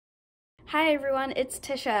Hi everyone, it's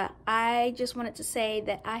Tisha. I just wanted to say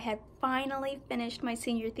that I have finally finished my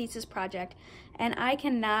senior thesis project and I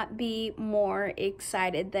cannot be more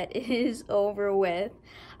excited that it is over with.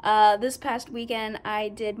 This past weekend I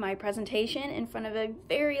did my presentation in front of a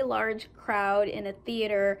very large crowd in a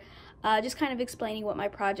theater, just kind of explaining what my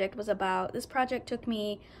project was about. This project took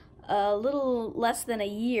me a little less than a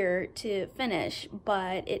year to finish,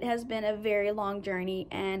 but it has been a very long journey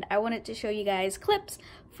and I wanted to show you guys clips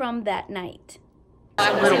from that night. Ooh,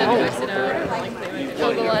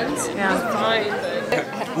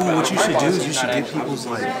 what you should do is you should get people's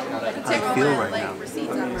how they feel right now.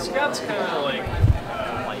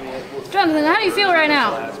 Jonathan, how do you feel right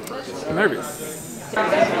now? Nervous. I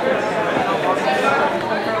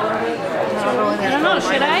don't know,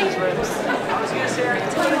 should I?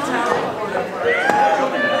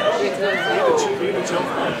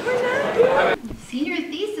 Senior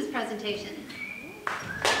thesis presentation.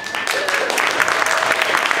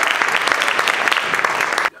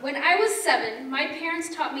 When I was 7, my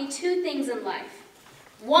parents taught me 2 things in life.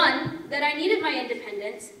 1, that I needed my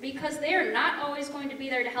independence because they are not always going to be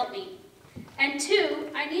there to help me. And 2,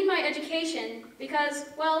 I need my education because,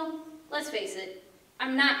 well, let's face it,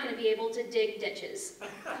 I'm not going to be able to dig ditches.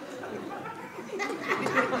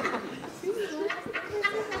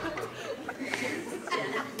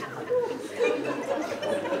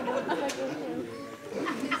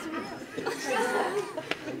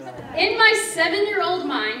 In my 7-year-old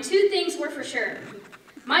mind, 2 things were for sure.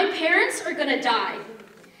 My parents are gonna die,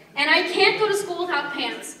 and I can't go to school without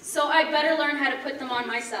pants, so I better learn how to put them on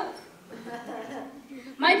myself.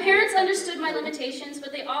 My parents understood my limitations,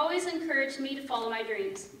 but they always encouraged me to follow my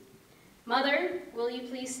dreams. Mother, will you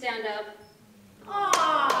please stand up?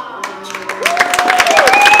 Aww.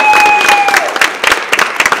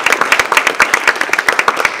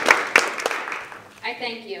 I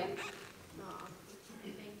thank you.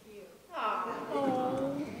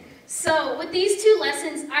 So, with these 2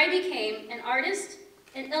 lessons, I became an artist,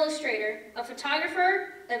 an illustrator, a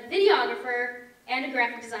photographer, a videographer, and a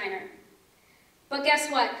graphic designer. But guess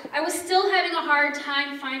what? I was still having a hard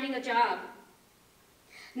time finding a job.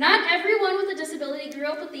 Not everyone with a disability grew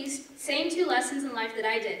up with these same 2 lessons in life that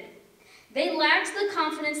I did. They lacked the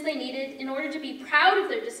confidence they needed in order to be proud of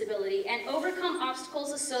their disability and overcome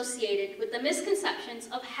obstacles associated with the misconceptions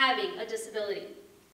of having a disability.